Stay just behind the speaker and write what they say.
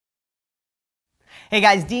Hey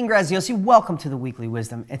guys, Dean Graziosi, welcome to the Weekly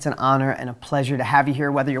Wisdom. It's an honor and a pleasure to have you here,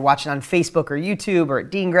 whether you're watching on Facebook or YouTube or at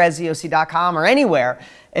deangraziosi.com or anywhere.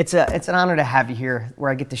 It's an honor to have you here where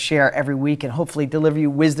I get to share every week and hopefully deliver you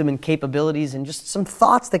wisdom and capabilities and just some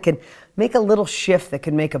thoughts that can make a little shift that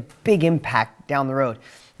can make a big impact down the road.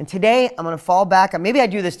 And today I'm going to fall back on, maybe I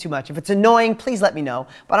do this too much. If it's annoying, please let me know.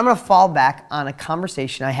 But I'm going to fall back on a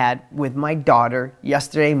conversation I had with my daughter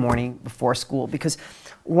yesterday morning before school, because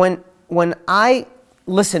when I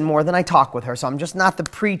listen more than I talk with her. So I'm just not the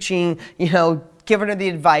preaching, giving her the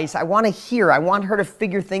advice. I want to hear. I want her to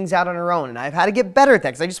figure things out on her own. And I've had to get better at that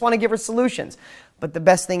because I just want to give her solutions. But the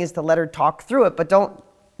best thing is to let her talk through it. But don't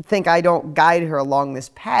think I don't guide her along this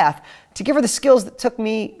path to give her the skills that took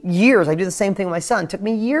me years. I do the same thing with my son. It took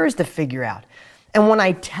me years to figure out. And when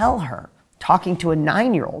I tell her, talking to a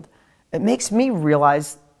 9-year-old, it makes me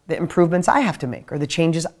realize the improvements I have to make or the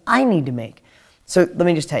changes I need to make. So let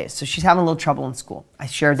me just tell you. So she's having a little trouble in school. I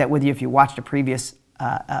shared that with you if you watched a previous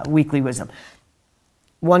Weekly Wisdom.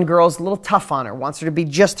 One girl's a little tough on her, wants her to be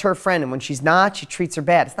just her friend, and when she's not, she treats her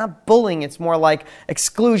bad. It's not bullying, it's more like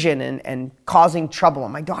exclusion and causing trouble.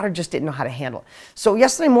 And my daughter just didn't know how to handle it. So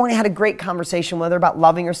yesterday morning I had a great conversation with her about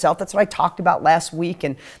loving herself. That's what I talked about last week,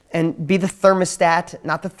 and be the thermostat,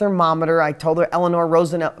 not the thermometer. I told her Eleanor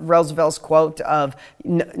Roosevelt's quote of,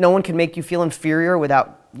 no one can make you feel inferior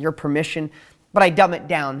without your permission. But I dumb it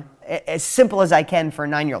down as simple as I can for a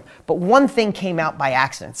 9-year-old. But one thing came out by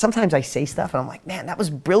accident. Sometimes I say stuff and I'm like, man, that was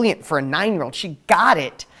brilliant for a 9-year-old. She got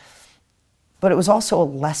it. But it was also a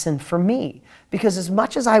lesson for me. Because as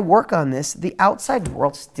much as I work on this, the outside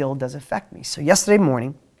world still does affect me. So yesterday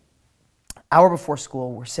morning, hour before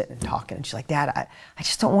school, we're sitting and talking. And she's like, Dad, I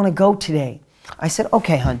just don't want to go today. I said,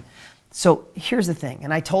 okay, hon. So here's the thing.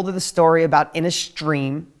 And I told her the story about in a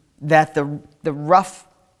stream that the rough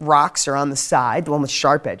rocks are on the side, the one with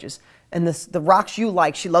sharp edges. And the rocks you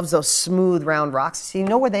like, she loves those smooth, round rocks. So you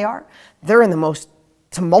know where they are? They're in the most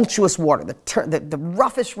tumultuous water. The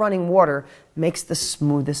roughest running water makes the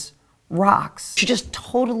smoothest rocks. She just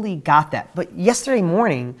totally got that. But yesterday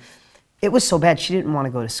morning, it was so bad she didn't want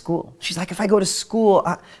to go to school. She's like, if I go to school,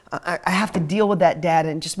 I have to deal with that, Dad,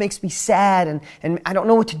 and it just makes me sad, and I don't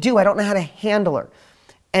know what to do. I don't know how to handle her.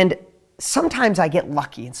 And sometimes I get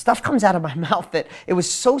lucky and stuff comes out of my mouth that it was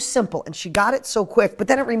so simple and she got it so quick, but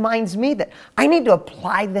then it reminds me that I need to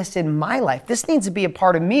apply this in my life. This needs to be a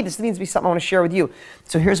part of me. This needs to be something I want to share with you.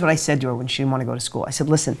 So here's what I said to her when she didn't want to go to school. I said,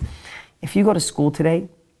 listen, if you go to school today,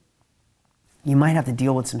 you might have to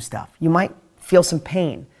deal with some stuff. You might feel some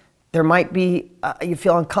pain. There might be, you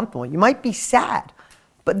feel uncomfortable. You might be sad,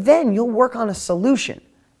 but then you'll work on a solution.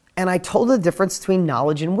 And I told her the difference between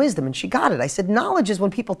knowledge and wisdom, and she got it. I said, knowledge is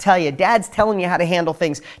when people tell you, Dad's telling you how to handle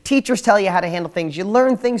things, teachers tell you how to handle things, you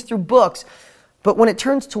learn things through books. But when it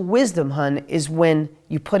turns to wisdom, hun, is when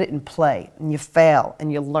you put it in play and you fail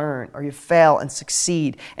and you learn, or you fail and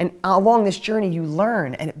succeed. And along this journey, you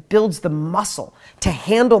learn and it builds the muscle to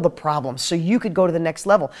handle the problem so you could go to the next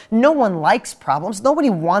level. No one likes problems. Nobody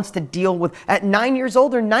wants to deal with, at 9 years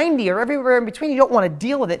old or 90 or everywhere in between, you don't want to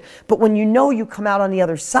deal with it. But when you know you come out on the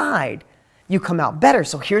other side, you come out better.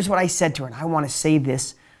 So here's what I said to her, and I want to say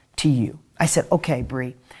this to you. I said, okay,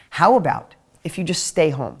 Bree, how about if you just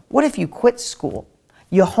stay home? What if you quit school,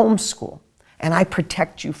 you homeschool, and I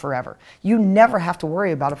protect you forever? You never have to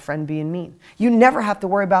worry about a friend being mean. You never have to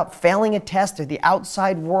worry about failing a test or the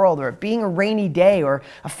outside world or it being a rainy day or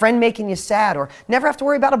a friend making you sad, or never have to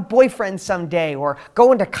worry about a boyfriend someday or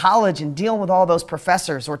going to college and dealing with all those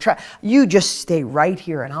professors. You just stay right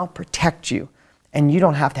here and I'll protect you and you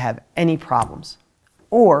don't have to have any problems.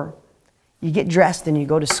 Or you get dressed and you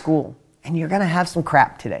go to school. And you're going to have some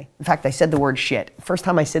crap today. In fact, I said the word shit. First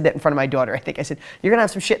time I said that in front of my daughter, I think I said, you're going to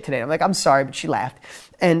have some shit today. I'm like, I'm sorry, but she laughed.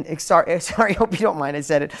 And sorry, hope you don't mind I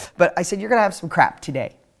said it. But I said, you're going to have some crap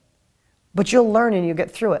today. But you'll learn and you'll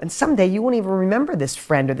get through it. And someday you won't even remember this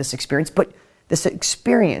friend or this experience, but this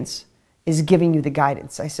experience is giving you the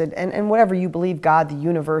guidance. I said, and whatever you believe, God, the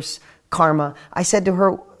universe, karma, I said to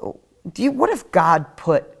her, what if God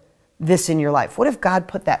put this in your life? What if God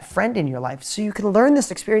put that friend in your life so you can learn this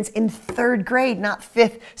experience in 3rd grade, not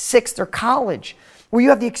 5th, 6th, or college, where you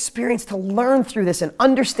have the experience to learn through this and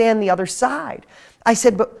understand the other side? I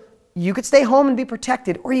said, but you could stay home and be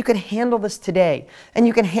protected, or you could handle this today. And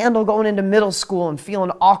you can handle going into middle school and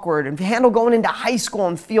feeling awkward, and handle going into high school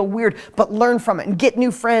and feel weird, but learn from it and get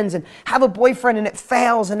new friends and have a boyfriend and it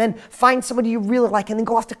fails, and then find somebody you really like and then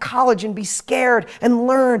go off to college and be scared and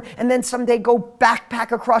learn, and then someday go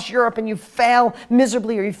backpack across Europe and you fail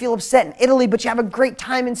miserably or you feel upset in Italy, but you have a great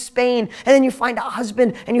time in Spain, and then you find a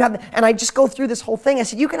husband and and I just go through this whole thing. I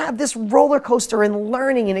said, you can have this roller coaster in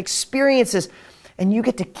learning and experiences. and you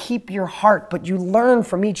get to keep your heart, but you learn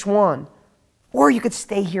from each one. Or you could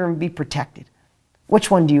stay here and be protected. Which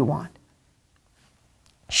one do you want?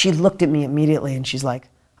 She looked at me immediately and she's like,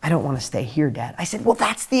 I don't want to stay here, Dad. I said, well,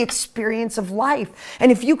 that's the experience of life.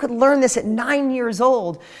 And if you could learn this at 9 years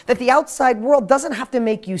old, that the outside world doesn't have to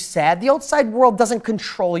make you sad. The outside world doesn't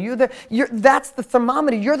control you. That's the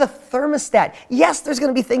thermometer. You're the thermostat. Yes, there's going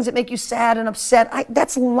to be things that make you sad and upset.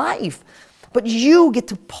 That's life. But you get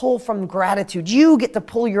to pull from gratitude. You get to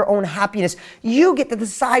pull your own happiness. You get to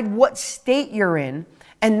decide what state you're in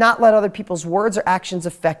and not let other people's words or actions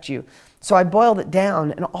affect you. So I boiled it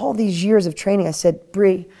down, and all these years of training, I said,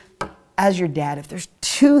 Bree, as your dad, if there's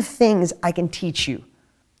 2 things I can teach you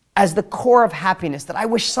as the core of happiness that I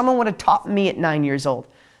wish someone would have taught me at 9 years old,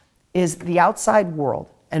 is the outside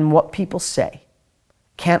world and what people say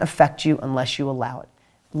can't affect you unless you allow it.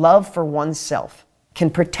 Love for oneself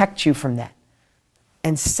can protect you from that.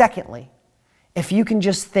 And secondly, if you can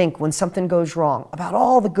just think when something goes wrong about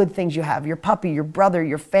all the good things you have, your puppy, your brother,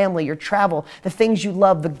 your family, your travel, the things you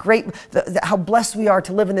love, how blessed we are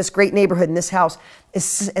to live in this great neighborhood, in this house.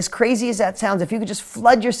 As crazy as that sounds, if you could just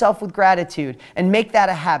flood yourself with gratitude and make that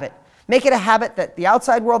a habit. Make it a habit that the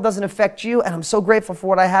outside world doesn't affect you, and I'm so grateful for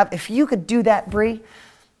what I have. If you could do that, Bree,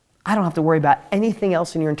 I don't have to worry about anything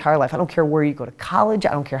else in your entire life. I don't care where you go to college.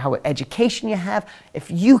 I don't care how education you have. If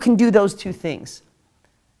you can do those 2 things,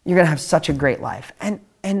 you're going to have such a great life.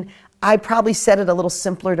 And I probably said it a little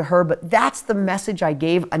simpler to her, but that's the message I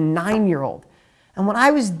gave a 9-year-old. And when I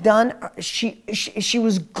was done, she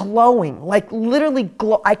was glowing, like literally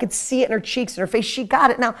glow. I could see it in her cheeks and her face. She got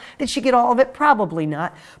it. Now, did she get all of it? Probably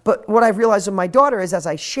not. But what I've realized with my daughter is as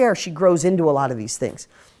I share, she grows into a lot of these things.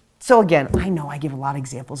 So again, I know I give a lot of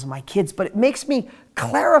examples of my kids, but it makes me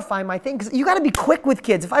clarify my thing, because you got to be quick with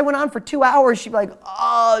kids. If I went on for 2 hours, she'd be like,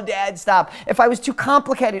 oh, Dad, stop. If I was too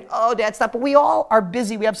complicated, oh, Dad, stop. But we all are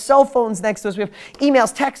busy. We have cell phones next to us. We have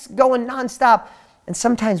emails, texts going nonstop. And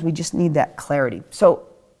sometimes we just need that clarity. So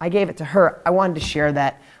I gave it to her. I wanted to share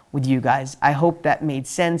that with you guys. I hope that made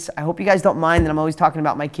sense. I hope you guys don't mind that I'm always talking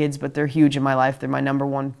about my kids, but they're huge in my life. They're my number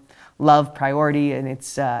one love priority, and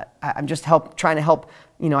it's I'm just trying to help.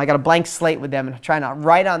 I got a blank slate with them and trying to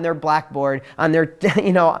write on their blackboard, on their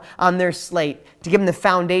on their slate, to give them the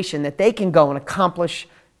foundation that they can go and accomplish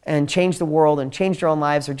and change the world and change their own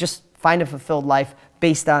lives, or just find a fulfilled life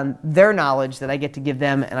based on their knowledge that I get to give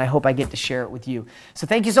them, and I hope I get to share it with you. So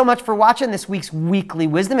thank you so much for watching this week's Weekly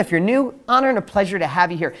Wisdom. If you're new, honor and a pleasure to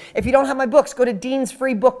have you here. If you don't have my books, go to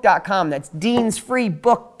deansfreebook.com. That's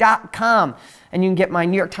deansfreebook.com. And you can get my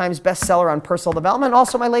New York Times bestseller on personal development, and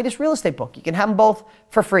also my latest real estate book. You can have them both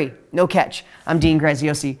for free, no catch. I'm Dean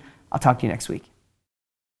Graziosi. I'll talk to you next week.